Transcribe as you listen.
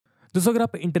दोस्तों, अगर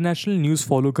आप इंटरनेशनल न्यूज़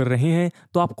फॉलो कर रहे हैं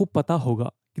तो आपको पता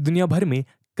होगा कि दुनिया भर में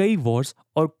कई वॉर्स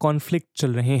और कॉन्फ्लिक्ट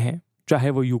चल रहे हैं, चाहे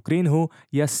वो यूक्रेन हो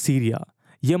या सीरिया,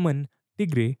 यमन,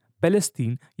 टिग्रे,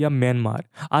 पैलेस्तीन या म्यांमार।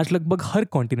 आज लगभग हर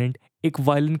कॉन्टिनेंट एक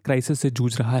वायलेंट क्राइसिस से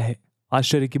जूझ रहा है।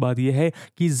 आश्चर्य की बात यह है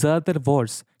कि ज़्यादातर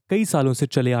वॉर्स कई सालों से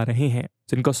चले आ रहे हैं,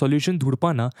 जिनका सॉल्यूशन ढूंढ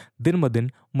पाना दिन ब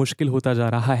दिन मुश्किल होता जा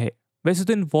रहा है। वैसे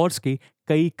तो इन वॉर्स के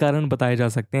कई कारण बताए जा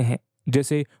सकते हैं,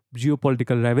 जैसे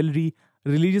geopolitical rivalry,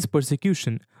 religious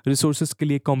persecution, resources के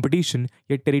लिए कंपटीशन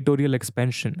या टेरिटोरियल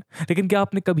एक्सपेंशन। लेकिन क्या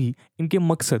आपने कभी इनके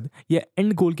मकसद या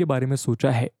एंड गोल के बारे में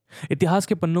सोचा है? इतिहास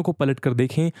के पन्नों को पलट कर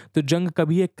देखें तो जंग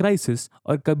कभी एक क्राइसिस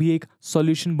और कभी एक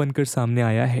सॉल्यूशन बनकर सामने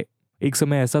आया है। एक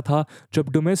समय ऐसा था जब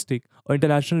डोमेस्टिक और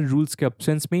इंटरनेशनल रूल्स के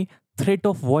अब्सेंस में थ्रेट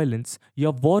ऑफ वायलेंस या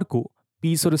वॉर को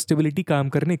पीस और स्टेबिलिटी कायम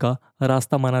करने का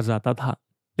रास्ता माना जाता था।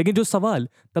 लेकिन जो सवाल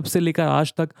तब से लेकर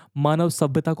आज तक मानव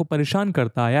सभ्यता को परेशान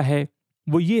करता आया है,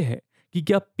 वो ये है कि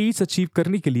क्या पीस अचीव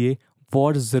करने के लिए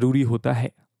वॉर ज़रूरी होता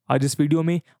है। आज इस वीडियो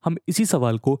में हम इसी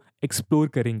सवाल को एक्सप्लोर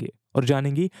करेंगे और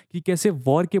जानेंगे कि कैसे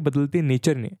वॉर के बदलते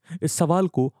नेचर ने इस सवाल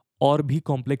को और भी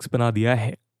कॉम्प्लेक्स बना दिया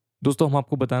है। दोस्तों, हम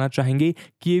आपको बताना चाहेंगे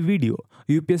कि ये वीडियो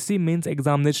यूपीएससी मेंस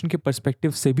एग्जामिनेशन के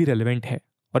पर्सपेक्टिव से भी रेलेवेंट है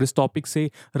और इस टॉपिक से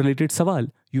रिलेटेड सवाल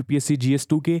यूपीएससी जीएस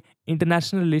 2 के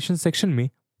इंटरनेशनल रिलेशन सेक्शन में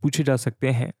पूछे जा सकते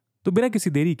हैं। तो बिना किसी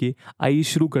देरी के आइए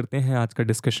शुरू करते हैं आज का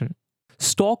discussion.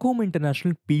 Stockholm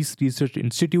International Peace Research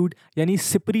Institute यानी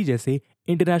सिपरी जैसे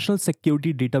इंटरनेशनल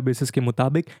सिक्योरिटी डेटाबेसेस के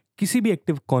मुताबिक किसी भी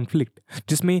एक्टिव कॉन्फ्लिक्ट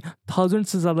जिसमें थाउजेंड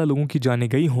से ज़्यादा लोगों की जानें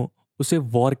गई हों, उसे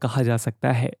वॉर कहा जा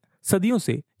सकता है। सदियों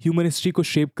से ह्यूमन हिस्ट्री को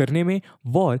शेप करने में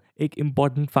वॉर एक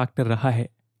इंपॉर्टेंट फैक्टर रहा है।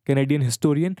 कैनेडियन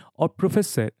हिस्टोरियन और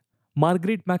प्रोफेसर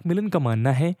मार्गरेट मैकमिलन का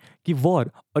मानना है कि वॉर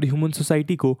और ह्यूमन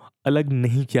सोसाइटी को अलग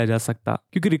नहीं किया जा सकता,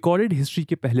 क्योंकि रिकॉर्डेड हिस्ट्री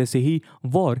के पहले से ही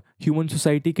वॉर ह्यूमन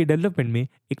सोसाइटी के डेवलपमेंट में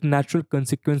एक नेचुरल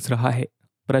कंसिक्वेंस रहा है।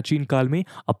 प्राचीन काल में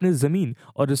अपने ज़मीन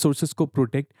और रिसोर्सेज को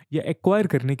प्रोटेक्ट या एक्वायर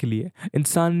करने के लिए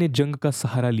इंसान ने जंग का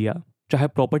सहारा लिया, चाहे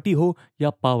प्रॉपर्टी हो या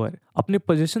पावर। अपने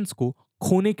पोजेशंस को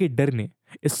खोने के डर ने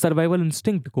इस सर्वाइवल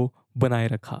इंस्टिंक्ट को बनाए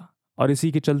रखा और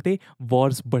इसी के चलते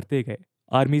वॉर्स बढ़ते गए,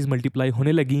 आर्मीज मल्टीप्लाई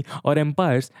होने लगी और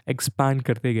एम्पायर्स एक्सपैंड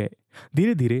करते गए।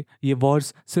 धीरे धीरे ये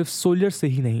वॉर्स सिर्फ सोल्जर से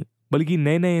ही नहीं बल्कि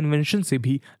नए नए इन्वेंशन से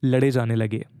भी लड़े जाने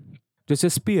लगे, जैसे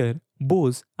spear,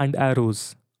 bows and arrows,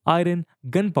 iron,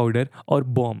 gunpowder और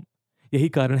बॉम्ब। यही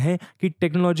कारण है कि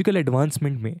टेक्नोलॉजिकल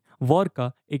एडवांसमेंट में वॉर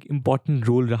का एक इम्पॉर्टेंट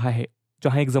रोल रहा है।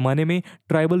 जहाँ एक ज़माने में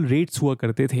ट्राइबल रेट्स हुआ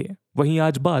करते थे, वहीं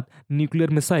आज बात न्यूक्लियर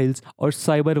मिसाइल्स और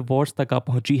साइबर वॉर्स तक आ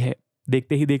पहुंची है।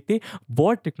 देखते ही देखते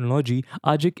वॉर टेक्नोलॉजी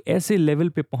आज एक ऐसे लेवल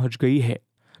पे पहुंच गई है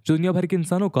जो दुनिया भर के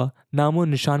इंसानों का नामो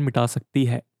निशान मिटा सकती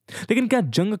है। लेकिन क्या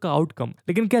जंग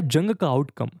का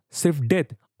आउटकम सिर्फ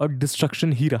डेथ और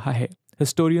डिस्ट्रक्शन ही रहा है?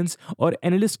 हिस्टोरियंस और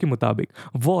एनालिस्ट के मुताबिक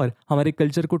वॉर हमारे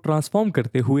कल्चर को ट्रांसफॉर्म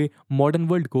करते हुए मॉडर्न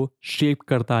वर्ल्ड को शेप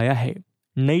करता आया है।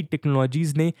 नई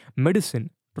टेक्नोलॉजीज ने मेडिसिन,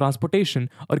 ट्रांसपोर्टेशन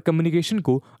और कम्युनिकेशन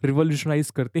को रिवॉल्यूशनाइज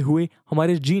करते हुए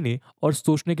हमारे जीने और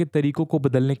सोचने के तरीकों को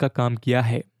बदलने का काम किया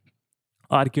है।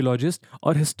 आर्कियोलॉजिस्ट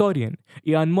और हिस्टोरियन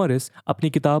इयान मॉरिस अपनी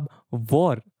किताब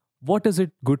war, what is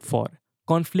it good for,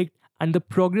 conflict and the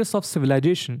progress of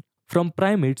civilisation from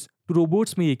primates to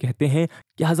robots में ये कहते हैं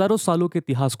कि हजारों सालों के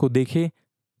इतिहास को देखें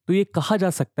तो ये कहा जा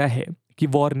सकता है कि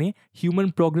वॉर ने ह्यूमन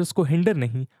प्रोग्रेस को हिंडर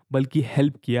नहीं बल्कि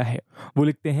हेल्प किया है। वो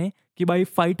लिखते हैं कि bye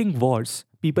fighting Wars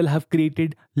people have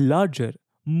created larger,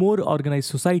 more organized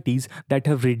societies that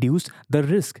have reduced the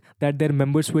risk that their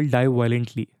members will die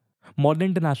violently. Modern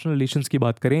international relations की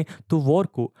बात करें तो वॉर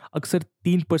को अक्सर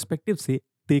 3 पर्सपेक्टिव से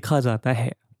देखा जाता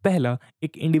है। पहला,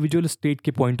 एक इंडिविजुअल स्टेट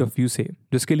के पॉइंट ऑफ व्यू से,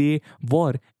 जिसके लिए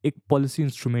वॉर एक पॉलिसी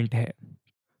इंस्ट्रूमेंट है।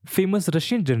 फेमस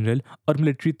रशियन जनरल और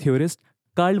मिलिट्री थ्योरिस्ट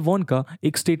कार्ल वॉन का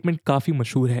एक स्टेटमेंट काफ़ी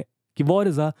मशहूर है कि war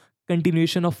is a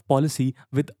continuation of policy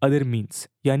with other means,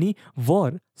 यानी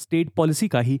वॉर स्टेट पॉलिसी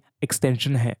का ही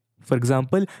एक्सटेंशन है। फॉर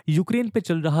एग्जाम्पल, यूक्रेन पे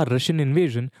चल रहा रशियन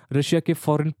इन्वेजन रशिया के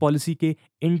फॉरेन पॉलिसी के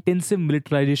इंटेंसिव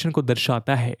मिलिटराइजेशन को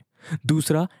दर्शाता है।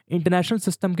 दूसरा, इंटरनेशनल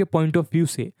सिस्टम के पॉइंट ऑफ व्यू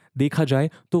से देखा जाए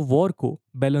तो वॉर को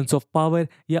बैलेंस ऑफ पावर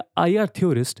या आईआर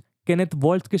थ्योरिस्ट केनेथ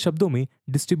वॉल्ट के शब्दों में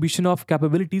डिस्ट्रीब्यूशन ऑफ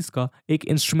कैपेबिलिटीज का एक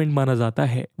इंस्ट्रूमेंट माना जाता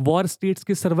है। वॉर स्टेट्स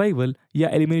के सर्वाइवल या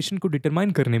एलिमिनेशन को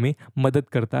डिटरमाइन करने में मदद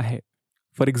करता है।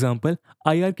 फॉर एग्जाम्पल,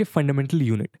 आईआर के फंडामेंटल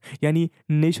यूनिट यानी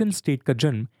नेशन स्टेट का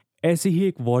जन्म ऐसे ही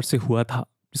एक वॉर से हुआ था,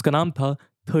 जिसका नाम था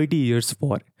 30 ईयर्स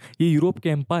वॉर। ये यूरोप के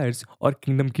एम्पायर्स और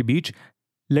किंगडम के बीच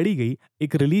लड़ी गई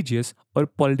एक रिलीजियस और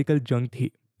पॉलिटिकल जंग थी।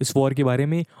 इस वॉर के बारे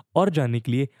में और जानने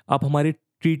के लिए आप हमारे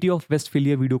ट्रीटी ऑफ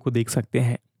वेस्टफेलिया वीडियो को देख सकते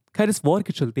हैं। खैर, इस वॉर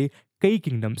के चलते कई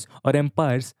किंगडम्स और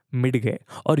एम्पायर्स मिट गए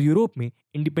और यूरोप में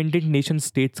इंडिपेंडेंट नेशन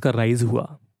स्टेट्स का राइज हुआ।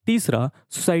 तीसरा,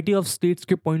 सोसाइटी ऑफ स्टेट्स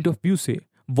के पॉइंट ऑफ व्यू से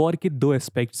वॉर के 2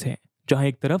 एस्पेक्ट्स हैं, जहां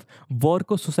एक तरफ वॉर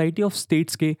को सोसाइटी ऑफ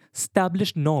स्टेट्स के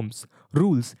स्टैब्लिश्ड नॉर्म्स,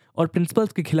 रूल्स और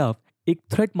प्रिंसिपल्स के खिलाफ एक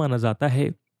थ्रेट माना जाता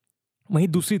है, वहीं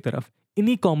दूसरी तरफ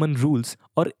इन्हीं कॉमन रूल्स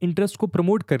और इंटरेस्ट को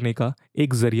प्रमोट करने का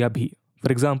एक जरिया भी।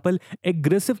 फॉर एग्जाम्पल,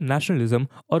 एग्रेसिव नेशनलिज्म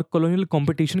और कॉलोनियल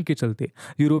कंपटीशन के चलते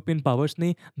यूरोपियन पावर्स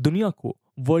ने दुनिया को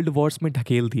वर्ल्ड वॉर्स में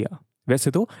ढकेल दिया।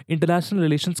 वैसे तो इंटरनेशनल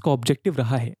रिलेशंस का ऑब्जेक्टिव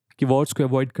रहा है कि वॉर्स को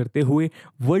अवॉइड करते हुए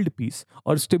वर्ल्ड पीस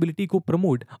और स्टेबिलिटी को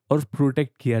प्रमोट और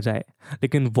प्रोटेक्ट किया जाए,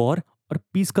 लेकिन वॉर और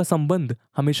पीस का संबंध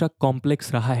हमेशा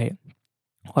कॉम्प्लेक्स रहा है।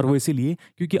 और वो इसीलिए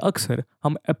क्योंकि अक्सर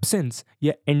हम एब्सेंस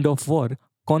या एंड ऑफ वॉर,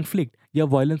 कॉन्फ्लिक्ट या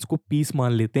वायलेंस को पीस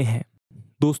मान लेते हैं।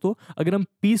 दोस्तों, अगर हम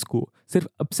पीस को सिर्फ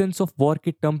एब्सेंस ऑफ वॉर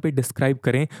के टर्म पे डिस्क्राइब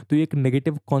करें तो ये एक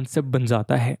नेगेटिव कॉन्सेप्ट बन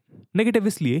जाता है। नेगेटिव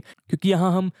इसलिए क्योंकि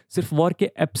यहाँ हम सिर्फ वॉर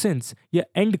के एब्सेंस या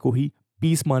एंड को ही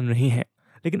पीस मान रहे हैं,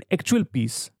 लेकिन एक्चुअल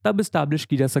पीस तब स्टैब्लिश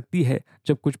की जा सकती है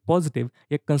जब कुछ पॉजिटिव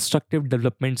या कंस्ट्रक्टिव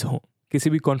डेवलपमेंट्स हों। किसी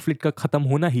भी कॉन्फ्लिक्ट का खत्म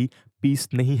होना ही पीस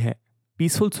नहीं है।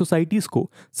 पीसफुल सोसाइटीज को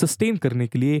सस्टेन करने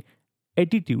के लिए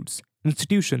एटीट्यूड्स,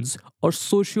 इंस्टीट्यूशंस और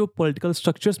सोशियो पॉलिटिकल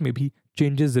स्ट्रक्चर्स में भी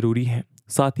चेंजेस जरूरी हैं।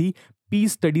 साथ ही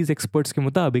पीस स्टडीज एक्सपर्ट्स के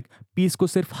मुताबिक पीस को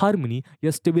सिर्फ हार्मनी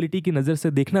या स्टेबिलिटी की नज़र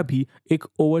से देखना भी एक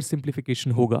ओवर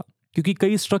सिंप्लीफिकेशन होगा, क्योंकि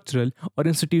कई स्ट्रक्चरल और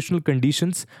इंस्टीट्यूशनल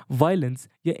कंडीशंस वायलेंस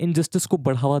या इनजस्टिस को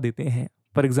बढ़ावा देते हैं।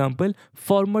 For example,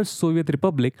 former Soviet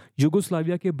Republic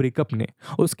Yugoslavia के ब्रेकअप ने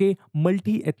उसके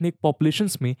मल्टी एथनिक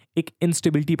पॉपुलेशंस में एक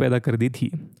इंस्टेबिलिटी पैदा कर दी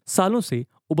थी। सालों से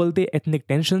उबलते एथनिक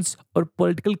टेंशंस और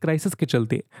पॉलिटिकल क्राइसिस के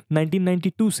चलते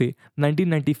 1992 से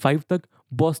 1995 तक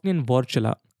बॉस्नियन वॉर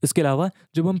चला। इसके अलावा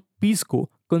जब हम पीस को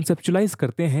कॉन्सेप्चुलाइज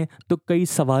करते हैं तो कई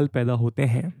सवाल पैदा होते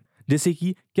हैं, जैसे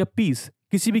कि क्या पीस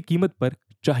किसी भी कीमत पर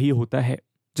चाहिए होता है?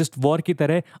 जस्ट वॉर की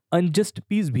तरह अनजस्ट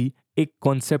पीस भी एक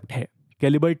कॉन्सेप्ट है। क्या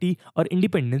लिबर्टी और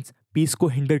इंडिपेंडेंस पीस को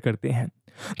हिंडर करते हैं?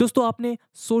 दोस्तों, आपने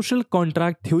सोशल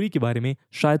कॉन्ट्रैक्ट थ्योरी के बारे में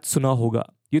शायद सुना होगा।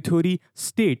 ये थ्योरी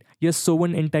स्टेट या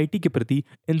सोवन एंटाइटी के प्रति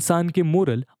इंसान के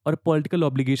मोरल और पॉलिटिकल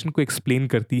ऑब्लिगेशन को एक्सप्लेन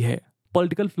करती है।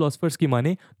 पॉलिटिकल फिलोसफर्स की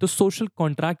माने तो सोशल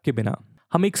कॉन्ट्रैक्ट के बिना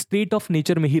हम एक स्टेट ऑफ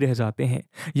नेचर में ही रह जाते हैं,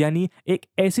 यानी एक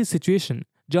ऐसी सिचुएशन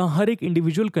जहां हर एक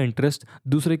इंडिविजुअल का इंटरेस्ट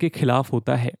दूसरे के खिलाफ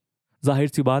होता है। जाहिर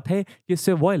सी बात है कि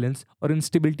इससे वायलेंस और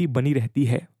इंस्टेबिलिटी बनी रहती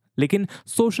है, लेकिन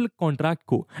सोशल कॉन्ट्रैक्ट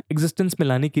को एग्जिस्टेंस में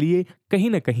लाने के लिए कहीं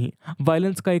ना कहीं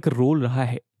वायलेंस का एक रोल रहा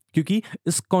है, क्योंकि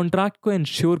इस कॉन्ट्रैक्ट को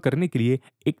इंश्योर करने के लिए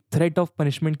एक थ्रेट ऑफ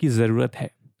पनिशमेंट की ज़रूरत है।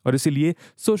 और इसीलिए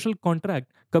सोशल कॉन्ट्रैक्ट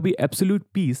कभी एब्सोल्यूट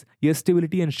पीस या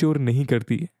स्टेबिलिटी इंश्योर नहीं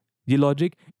करती। ये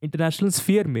लॉजिक इंटरनेशनल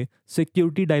स्फीयर में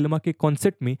सिक्योरिटी डायलेमा के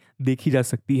कॉन्सेप्ट में देखी जा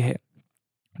सकती है,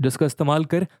 जिसका इस्तेमाल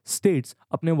कर स्टेट्स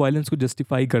अपने वायलेंस को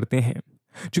जस्टिफाई करते हैं।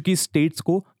 चूंकि स्टेट्स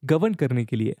को गवर्न करने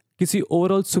के लिए किसी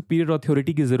ओवरऑल सुपीरियर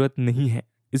अथॉरिटी की जरूरत नहीं है,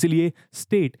 इसलिए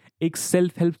स्टेट एक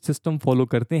सेल्फ हेल्प सिस्टम फॉलो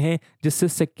करते हैं, जिससे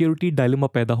सिक्योरिटी डायलेमा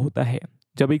पैदा होता है।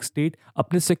 जब एक स्टेट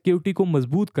अपने सिक्योरिटी को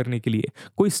मजबूत करने के लिए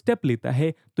कोई स्टेप लेता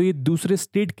है तो ये दूसरे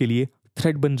स्टेट के लिए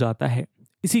थ्रेट बन जाता है।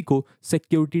 इसी को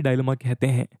सिक्योरिटी डायलेमा कहते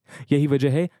हैं। यही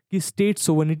वजह है कि स्टेट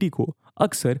सोवरेनिटी को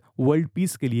अक्सर वर्ल्ड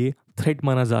पीस के लिए थ्रेट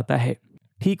माना जाता है।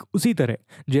 ठीक उसी तरह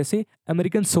जैसे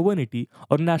अमेरिकन सोवरेनिटी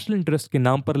और नेशनल इंटरेस्ट के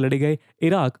नाम पर लड़े गए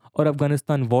इराक और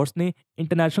अफगानिस्तान वॉर्स ने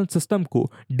इंटरनेशनल सिस्टम को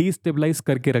डिस्टेबलाइज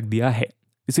करके रख दिया है।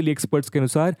 इसीलिए एक्सपर्ट्स के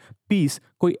अनुसार पीस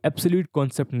कोई एब्सोल्यूट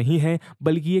कॉन्सेप्ट नहीं है,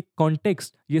 बल्कि ये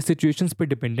कॉन्टेक्स्ट या सिचुएशंस पर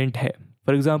डिपेंडेंट है।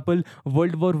 फॉर एग्जांपल,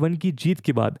 वर्ल्ड वॉर 1 की जीत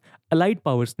के बाद अलाइड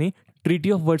पावर्स ने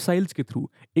ट्रीटी ऑफ वर्साइल्स के थ्रू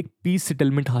एक पीस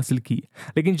सेटलमेंट हासिल की,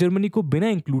 लेकिन जर्मनी को बिना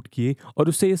इंक्लूड किए और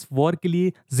उसे इस वॉर के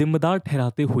लिए जिम्मेदार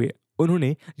ठहराते हुए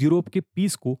उन्होंने यूरोप के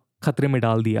पीस को खतरे में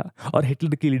डाल दिया और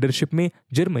हिटलर की लीडरशिप में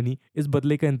जर्मनी इस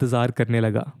बदले का इंतजार करने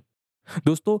लगा।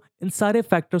 दोस्तों, इन सारे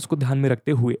फैक्टर्स को ध्यान में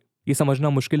रखते हुए ये समझना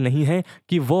मुश्किल नहीं है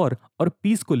कि वॉर और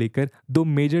पीस को लेकर दो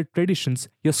मेजर ट्रेडिशंस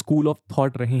या स्कूल ऑफ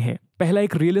थॉट रहे हैं। पहला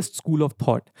एक रियलिस्ट स्कूल ऑफ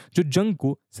थॉट, जो जंग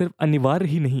को सिर्फ अनिवार्य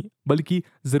ही नहीं बल्कि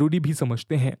जरूरी भी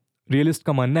समझते हैं। रियलिस्ट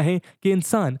का मानना है कि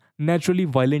इंसान नेचुरली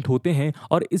वायलेंट होते हैं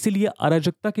और इसीलिए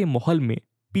अराजकता के माहौल में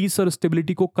पीस और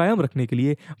स्टेबिलिटी को कायम रखने के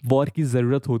लिए वॉर की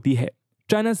जरूरत होती है।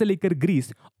 चाइना से लेकर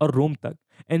ग्रीस और रोम तक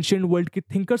एंशिएंट वर्ल्ड के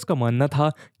थिंकर्स का मानना था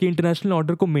कि इंटरनेशनल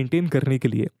ऑर्डर को मेंटेन करने के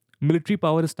लिए मिलिट्री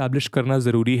पावर एस्टैब्लिश करना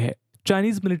जरूरी है।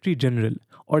 चाइनीज मिलिट्री जनरल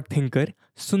और थिंकर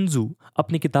सुन त्सू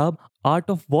अपनी किताब आर्ट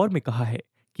ऑफ वॉर में कहा है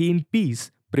कि in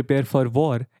peace prepare for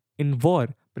war, in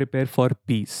war prepare for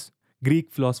peace. Greek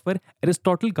philosopher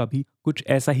Aristotle का भी कुछ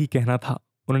ऐसा ही कहना था।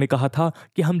 उन्होंने कहा था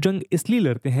कि हम जंग इसलिए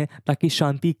लड़ते हैं ताकि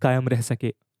शांति कायम रह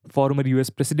सके। फॉर्मर यूएस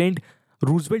प्रेसिडेंट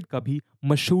रूजवेल्ट का भी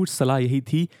मशहूर सलाह यही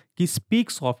थी कि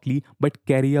speak softly but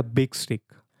carry a big stick.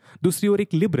 दूसरी ओर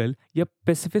एक लिबरल या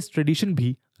पैसिफिस्ट ट्रेडिशन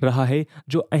भी रहा है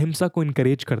जो अहिंसा को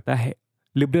इनकरेज करता है।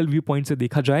 लिबरल व्यू पॉइंट से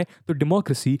देखा जाए तो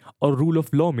डेमोक्रेसी और रूल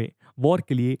ऑफ लॉ में वॉर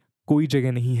के लिए कोई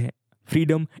जगह नहीं है।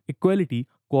 फ्रीडम, इक्वालिटी,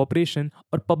 कोऑपरेशन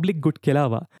और पब्लिक गुड के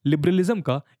अलावा लिबरलिज्म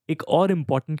का एक और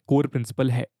इम्पॉर्टेंट कोर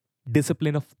प्रिंसिपल है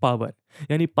डिसिप्लिन ऑफ पावर,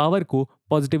 यानी पावर को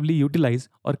पॉजिटिवली यूटिलाइज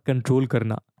और कंट्रोल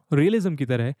करना। रियलिज्म की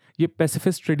तरह ये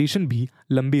पैसिफिस्ट ट्रेडिशन भी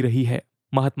लंबी रही है।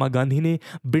 महात्मा गांधी ने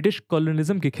ब्रिटिश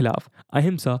कॉलोनिज्म के खिलाफ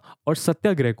अहिंसा और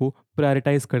सत्याग्रह को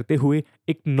प्रायोरिटाइज करते हुए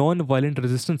एक नॉन वायलेंट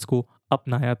रेजिस्टेंस को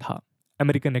अपनाया था।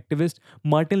 American activist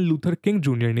Martin Luther king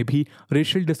junior ने भी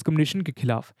रेशियल डिस्क्रिमिनेशन के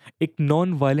खिलाफ एक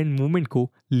नॉन वायलेंट मूवमेंट को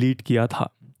लीड किया था।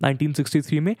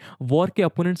 1963 में वॉर के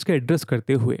अपोनेंट्स का एड्रेस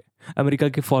करते हुए अमेरिका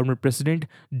के former president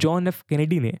John F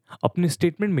Kennedy ने अपने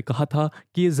स्टेटमेंट में कहा था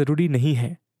कि ये ज़रूरी नहीं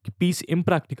है कि पीस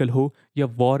इम्प्रैक्टिकल हो या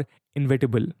वॉर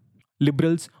इनवेटेबल।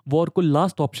 लिबरल्स वॉर को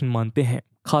लास्ट ऑप्शन मानते हैं,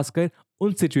 खासकर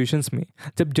उन सिचुएशंस में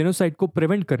जब जेनोसाइड को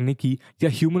प्रिवेंट करने की या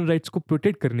ह्यूमन राइट्स को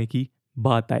प्रोटेक्ट करने की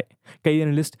बात आए। कई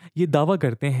एनालिस्ट ये दावा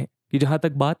करते हैं कि जहां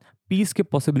तक बात पीस के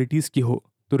पॉसिबिलिटीज की हो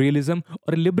तो रियलिज्म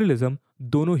और लिबरलिज्म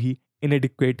दोनों ही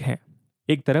इनएडिक्वेट हैं।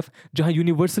 एक तरफ जहां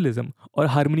यूनिवर्सलिज्म और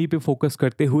हार्मनी पे फोकस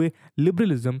करते हुए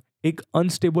लिबरलिज्म एक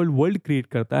अनस्टेबल वर्ल्ड क्रिएट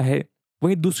करता है,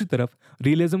 वहीं दूसरी तरफ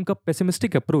रियलिज्म का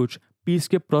पेसिमिस्टिक अप्रोच पीस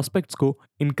के प्रोस्पेक्ट्स को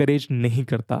इनकरेज नहीं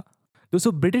करता।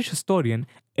 दोस्तों, ब्रिटिश हिस्टोरियन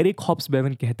एरिक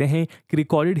हॉब्सबैवन कहते हैं कि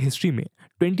रिकॉर्डेड हिस्ट्री में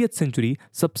 20th सेंचुरी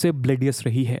सबसे ब्लडियस्ट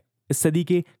रही है। इस सदी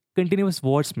के कंटिन्यूअस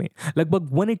वॉर्स में लगभग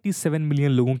 187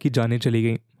 मिलियन लोगों की जानें चली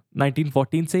गईं।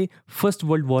 1914 से फर्स्ट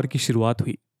वर्ल्ड वॉर की शुरुआत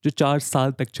हुई जो 4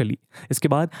 साल तक चली। इसके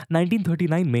बाद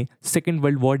 1939 में सेकेंड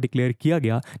वर्ल्ड वॉर डिक्लेयर किया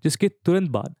गया, जिसके तुरंत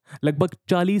बाद लगभग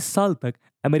 40 साल तक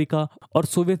अमेरिका और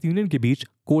सोवियत यूनियन के बीच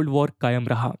कोल्ड वॉर कायम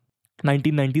रहा।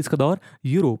 1990s का दौर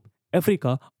यूरोप,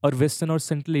 अफ्रीका और वेस्टर्न और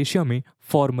सेंट्रल एशिया में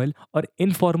फॉर्मल और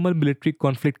इनफॉर्मल मिलिट्री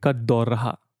कॉन्फ्लिक्ट का दौर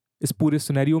रहा। इस पूरे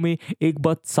सिनेरियो में एक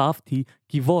बात साफ थी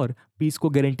कि वॉर पीस को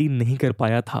गारंटी नहीं कर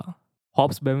पाया था।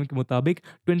 हॉब्सबैवन के मुताबिक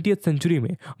 20th सेंचुरी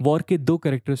में वॉर के 2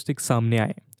 कैरेक्टरिस्टिक्स सामने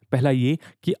आए। पहला ये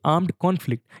कि आर्म्ड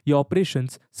कॉन्फ्लिक्ट या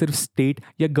ऑपरेशंस सिर्फ स्टेट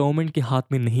या गवर्नमेंट के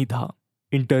हाथ में नहीं था।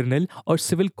 इंटरनल और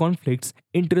सिविल कॉन्फ्लिक्ट्स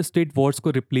इंटरस्टेट वॉर्स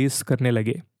को रिप्लेस करने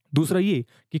लगे। दूसरा ये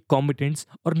कि कॉम्बिटेंट्स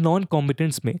और नॉन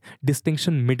कॉम्बिटेंट्स में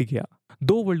डिस्टिंक्शन मिट गया।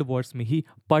 2 वर्ल्ड वॉर्स में ही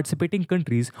पार्टिसिपेटिंग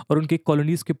कंट्रीज और उनके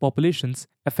कॉलोनीज के पॉपुलेशंस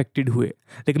अफेक्टेड हुए,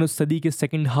 लेकिन उस सदी के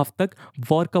सेकेंड हाफ तक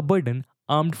वॉर का बर्डन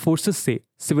आर्म्ड फोर्सेस से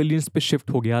सिविलियंस पे शिफ्ट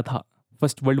हो गया था।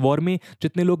 फर्स्ट वर्ल्ड वॉर में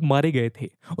जितने लोग मारे गए थे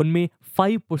उनमें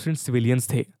 5%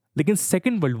 सिविलियंस थे, लेकिन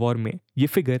सेकेंड वर्ल्ड वॉर में ये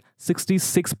फिगर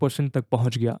 66% तक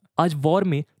पहुंच गया। आज वॉर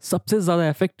में सबसे ज्यादा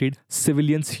अफेक्टेड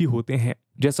सिविलियंस ही होते हैं,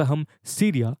 जैसा हम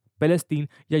सीरिया, पैलेस्टीन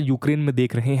या यूक्रेन में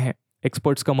देख रहे हैं।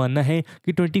 एक्सपर्ट्स का मानना है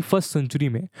कि 21st सेंचुरी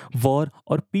में वॉर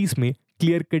और पीस में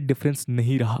क्लियर कट डिफरेंस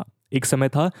नहीं रहा। एक समय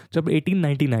था जब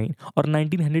 1899 और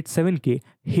 1907 के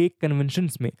हेग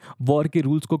कन्वेंशंस में वॉर के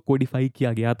रूल्स को कोडिफाई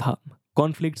किया गया था।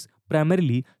 कॉन्फ्लिक्ट्स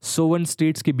प्राइमरीली सोवन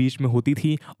स्टेट्स के बीच में होती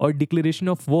थी और डिक्लेरेशन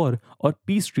ऑफ वॉर और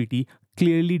पीस ट्रीटी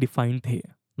क्लियरली डिफाइंड थे।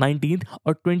 19th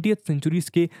और 20th सेंचुरीज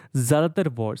के ज़्यादातर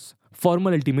Wars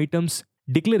formal अल्टीमेटम्स,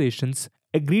 declarations,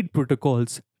 agreed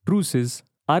protocols, ट्रूसेस,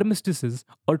 आर्मिस्टिसेस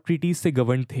और ट्रीटीज से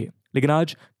गवर्न थे। लेकिन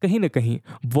आज कहीं ना कहीं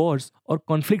वॉर्स और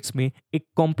कॉन्फ्लिक्ट्स में एक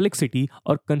कॉम्प्लेक्सिटी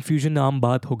और कंफ्यूजन आम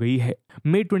बात हो गई है।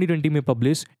 मई 2020 में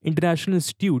publish International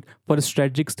Institute for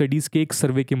Strategic Studies के एक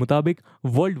सर्वे के मुताबिक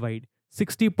worldwide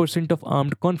 60% of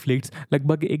armed conflicts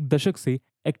लगभग एक दशक से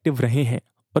एक्टिव रहे हैं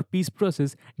और पीस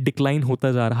प्रोसेस डिक्लाइन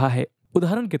होता जा रहा है।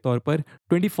 उदाहरण के तौर पर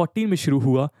 2014 में शुरू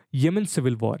हुआ यमन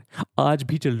सिविल वॉर आज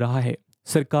भी चल रहा है।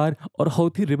 सरकार और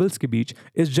हौथी रिबल्स के बीच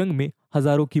इस जंग में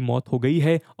हजारों की मौत हो गई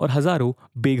है और हजारों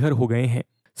बेघर हो गए हैं।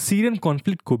 सीरियन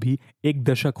कॉन्फ्लिक्ट को भी एक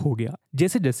दशक हो गया।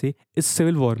 जैसे जैसे इस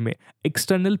सिविल वॉर में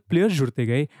एक्सटर्नल प्लेयर्स जुड़ते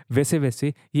गए, वैसे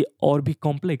वैसे ये और भी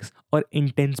कॉम्प्लेक्स और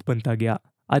इंटेंस बनता गया।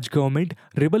 आज government,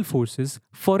 rebel forces,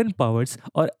 foreign powers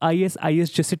और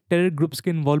आईएसआईएस जैसे टेरर ग्रुप्स के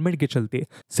इन्वॉल्वमेंट के चलते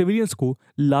सिविलियंस को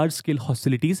लार्ज स्केल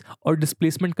हॉस्टिलिटीज और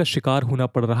डिस्प्लेसमेंट का शिकार होना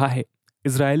पड़ रहा है।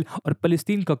 इजराइल और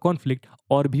फलस्तीन का कॉन्फ्लिक्ट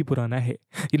और भी पुराना है,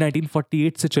 ये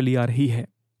 1948 से चली आ रही है।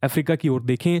 अफ्रीका की ओर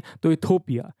देखें तो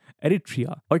इथोपिया,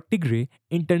 एरिट्रिया और टिग्रे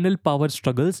इंटरनल पावर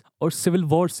स्ट्रगल्स और सिविल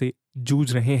वॉर से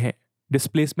जूझ रहे हैं।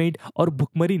 डिस्प्लेसमेंट और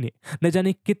भुखमरी ने न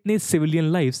जाने कितने सिविलियन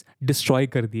लाइव्स डिस्ट्रॉय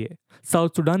कर दिए। साउथ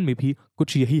सुडान में भी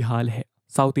कुछ यही हाल है।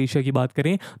 साउथ एशिया की बात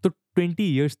करें तो 20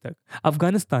 ईयर्स तक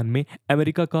अफगानिस्तान में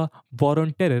अमेरिका का वॉर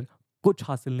ऑन टेरर कुछ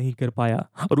हासिल नहीं कर पाया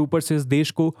और ऊपर से इस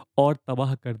देश को और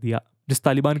तबाह कर दिया। जिस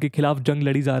तालिबान के खिलाफ जंग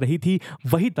लड़ी जा रही थी,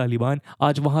 वही तालिबान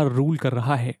आज वहां रूल कर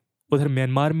रहा है। उधर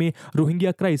म्यांमार में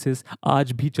रोहिंग्या क्राइसिस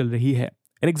आज भी चल रही है।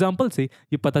 इन एग्जाम्पल से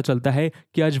ये पता चलता है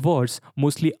कि आज वॉर्स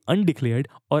मोस्टली अनडिक्लेयर्ड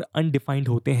और अनडिफाइंड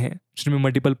होते हैं, जिनमें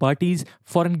multiple parties,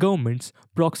 foreign governments,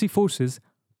 proxy forces,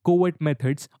 covert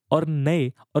methods और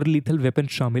नए और लीथल वेपन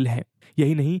शामिल हैं।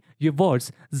 यही नहीं, ये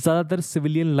वॉर्स ज़्यादातर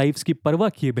सिविलियन लाइव्स की परवाह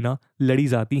किए बिना लड़ी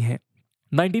जाती हैं।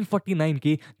 1949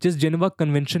 के जिस जेनेवा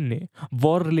कन्वेंशन ने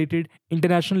war related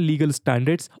international legal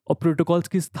standards और प्रोटोकॉल्स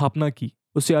की स्थापना की,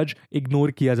 उसे आज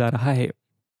इग्नोर किया जा रहा है।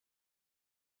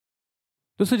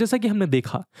 दोस्तों, जैसा कि हमने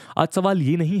देखा, आज सवाल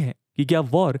ये नहीं है कि क्या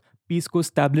वॉर पीस को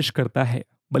स्टैब्लिश करता है,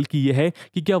 बल्कि यह है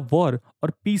कि क्या वॉर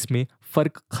और पीस में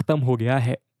फर्क खत्म हो गया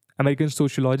है। अमेरिकन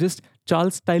सोशियोलॉजिस्ट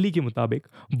चार्ल्स टाइली के मुताबिक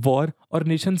वॉर और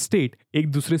नेशन स्टेट एक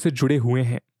दूसरे से जुड़े हुए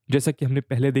हैं। जैसा कि हमने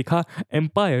पहले देखा,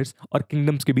 एम्पायर्स और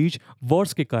किंगडम्स के बीच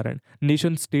वॉर्स के कारण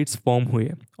नेशन स्टेट्स फॉर्म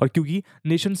हुए, और क्योंकि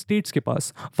नेशन स्टेट्स के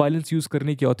पास वायलेंस यूज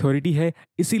करने की अथॉरिटी है,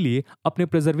 इसीलिए अपने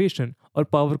प्रिजर्वेशन और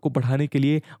पावर को बढ़ाने के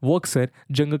लिए वो अक्सर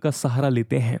जंग का सहारा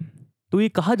लेते हैं। तो ये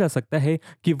कहा जा सकता है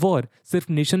कि वॉर सिर्फ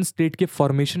नेशन स्टेट के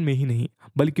फॉर्मेशन में ही नहीं,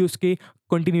 बल्कि उसके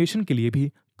कंटिन्यूएशन के लिए भी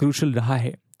क्रूशल रहा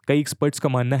है। कई एक्सपर्ट्स का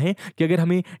मानना है कि अगर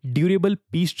हमें ड्यूरेबल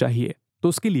पीस चाहिए, तो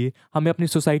उसके लिए हमें अपनी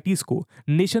सोसाइटीज को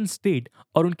नेशन स्टेट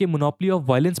और उनके मोनोपोली ऑफ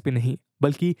वायलेंस पे नहीं,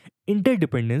 बल्कि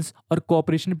इंटरडिपेंडेंस और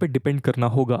कोऑपरेशन पे डिपेंड करना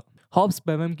होगा। हॉब्स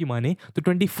बेवम की माने तो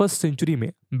 21st सेंचुरी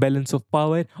में बैलेंस ऑफ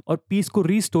पावर और पीस को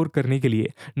रीस्टोर करने के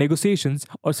लिए नेगोशिएशंस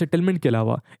और सेटलमेंट के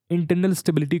अलावा इंटरनल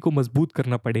स्टेबिलिटी को मजबूत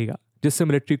करना पड़ेगा, जिससे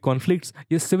मिलिट्री कॉन्फ्लिक्ट्स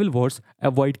या सिविल वॉर्स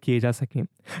अवॉइड किए जा सकें।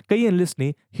 कई एनालिस्ट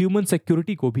ने ह्यूमन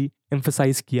सिक्योरिटी को भी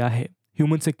एम्फसाइज किया है।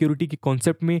 ह्यूमन सिक्योरिटी के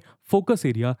कॉन्सेप्ट में फोकस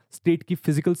एरिया स्टेट की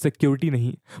फिजिकल सिक्योरिटी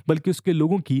नहीं, बल्कि उसके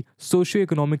लोगों की सोशियो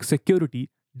इकोनॉमिक सिक्योरिटी,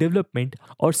 डेवलपमेंट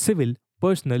और सिविल,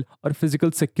 पर्सनल और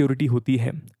फिजिकल सिक्योरिटी होती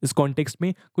है। इस कॉन्टेक्स्ट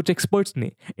में कुछ एक्सपर्ट्स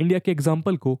ने इंडिया के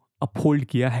एग्जाम्पल को अपहोल्ड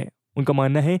किया है। उनका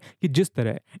मानना है कि जिस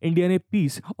तरह इंडिया ने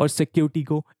पीस और सिक्योरिटी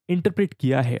को इंटरप्रेट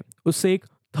किया है, उससे एक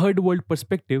थर्ड वर्ल्ड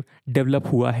पर्सपेक्टिव डेवलप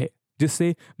हुआ है,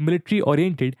 जिससे military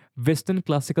oriented western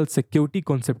classical security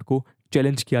concept को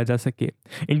चैलेंज किया जा सके।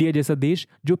 इंडिया जैसा देश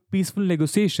जो पीसफुल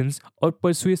नेगोशिएशंस और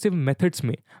परसुएसिव मेथड्स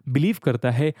में बिलीव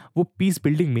करता है, वो पीस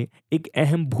बिल्डिंग में एक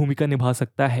अहम भूमिका निभा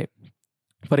सकता है।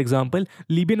 फॉर एग्जाम्पल,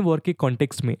 लीबियन वॉर के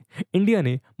कॉन्टेक्स्ट में इंडिया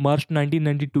ने मार्च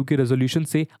 1992 के रेजोल्यूशन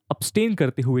से अब्सटेन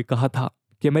करते हुए कहा था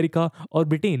कि अमेरिका और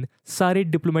ब्रिटेन सारे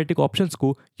डिप्लोमेटिक ऑप्शंस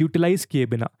को यूटिलाइज किए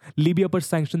बिना लीबिया पर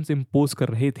सैंक्शंस इंपोज कर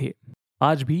रहे थे।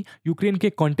 आज भी यूक्रेन के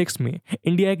कॉन्टेक्स्ट में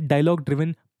इंडिया एक डायलॉग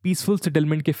ड्रिवन पीसफुल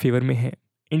सेटलमेंट के फेवर में है।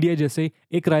 इंडिया जैसे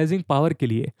एक राइजिंग पावर के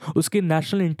लिए उसके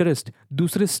नेशनल इंटरेस्ट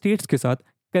दूसरे स्टेट्स के साथ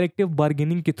कलेक्टिव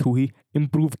बार्गेनिंग के थ्रू ही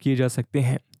इंप्रूव किए जा सकते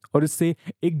हैं, और इससे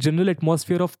एक जनरल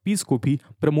एटमॉस्फेयर ऑफ पीस को भी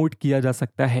प्रमोट किया जा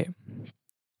सकता है।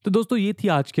 तो दोस्तों, ये थी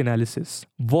आज की एनालिसिस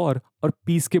वॉर और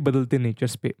पीस के बदलते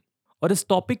नेचर्स पे। और इस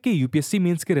टॉपिक के यूपीएससी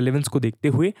मेंस के रेलेवेंस को देखते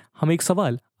हुए हम एक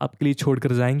सवाल आपके लिए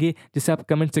छोड़कर जाएंगे, जिसे आप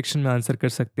कमेंट सेक्शन में आंसर कर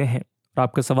सकते हैं। और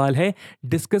आपका सवाल है,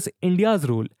 discuss India's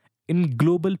role in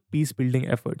global peace building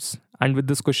efforts. And with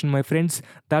this question, my friends,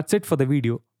 that's it for the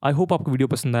video. I hope आपको वीडियो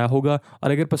पसंद आया होगा,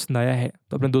 और अगर पसंद आया है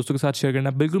तो अपने दोस्तों के साथ शेयर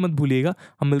करना बिल्कुल मत भूलिएगा।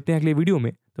 हम मिलते हैं अगले वीडियो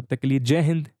में, तब तक के लिए जय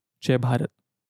हिंद, जय भारत।